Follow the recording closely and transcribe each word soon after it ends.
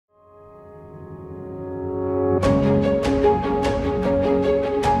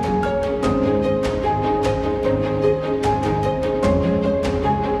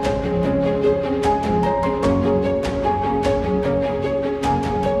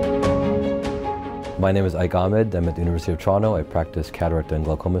My name is Ike Ahmed. I'm at the University of Toronto. I practice cataract and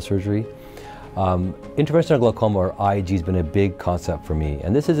glaucoma surgery. Interventional glaucoma, or IG, has been a big concept for me.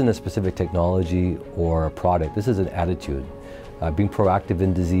 And this isn't a specific technology or a product. This is an attitude. Being proactive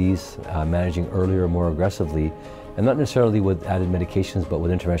in disease, managing earlier, more aggressively, and not necessarily with added medications, but with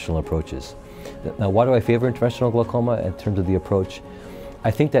interventional approaches. Now, why do I favor interventional glaucoma in terms of the approach?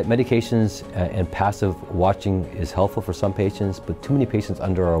 I think that medications and passive watching is helpful for some patients, but too many patients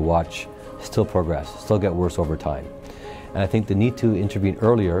under our watch still progress, still get worse over time. And I think the need to intervene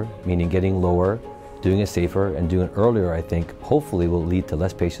earlier, meaning getting lower, doing it safer, and doing it earlier, I think, hopefully will lead to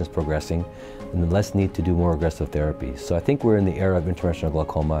less patients progressing and less need to do more aggressive therapies. So I think we're in the era of interventional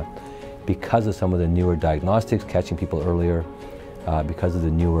glaucoma because of some of the newer diagnostics, catching people earlier, because of the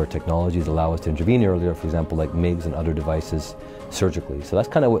newer technologies allow us to intervene earlier, for example, like MIGS and other devices surgically. So that's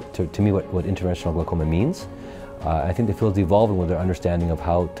kind of what, to me, what interventional glaucoma means. I think the field's evolving with their understanding of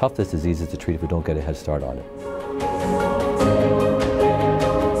how tough this disease is to treat if we don't get a head start on it.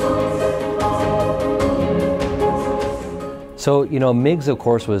 So, MIGS, of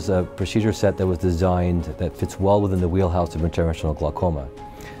course, was a procedure set that was designed that fits well within the wheelhouse of interventional glaucoma.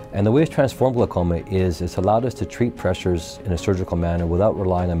 And the way it's transformed glaucoma is it's allowed us to treat pressures in a surgical manner without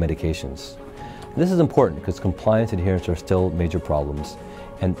relying on medications. This is important because compliance and adherence are still major problems.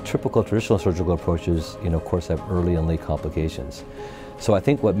 And typical traditional surgical approaches, of course, have early and late complications. So I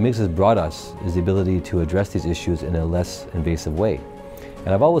think what MIGS has brought us is the ability to address these issues in a less invasive way.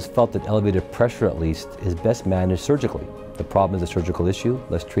 And I've always felt that elevated pressure, at least, is best managed surgically. The problem is a surgical issue.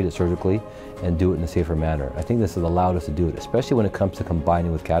 Let's treat it surgically and do it in a safer manner. I think this has allowed us to do it, especially when it comes to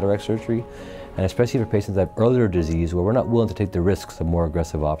combining with cataract surgery, and especially for patients that have earlier disease where we're not willing to take the risks of more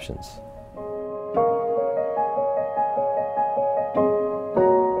aggressive options.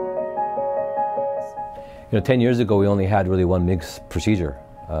 10 years ago, we only had really one MIGS procedure.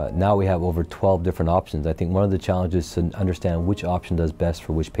 Now we have over 12 different options. I think one of the challenges is to understand which option does best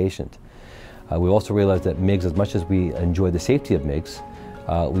for which patient. We also realized that MIGS, as much as we enjoy the safety of MIGS,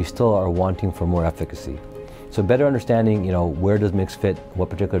 we still are wanting for more efficacy. So better understanding, where does MIGS fit, what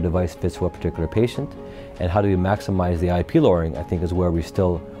particular device fits what particular patient, and how do we maximize the IP lowering, I think is where we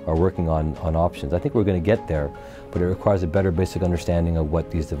still are working on options. I think we're going to get there, but it requires a better basic understanding of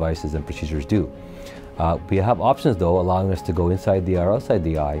what these devices and procedures do. We have options, though, allowing us to go inside the eye or outside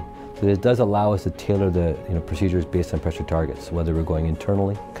the eye. So it does allow us to tailor the procedures based on pressure targets, whether we're going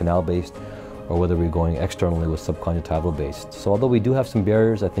internally, canal-based, or whether we're going externally with subconjunctival-based. So although we do have some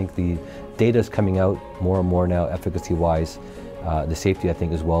barriers, I think the data is coming out more and more now, efficacy-wise. The safety, I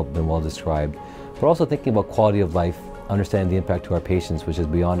think, has been well described. But also thinking about quality of life, understanding the impact to our patients, which is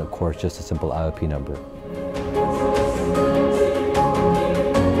beyond, of course, just a simple IOP number.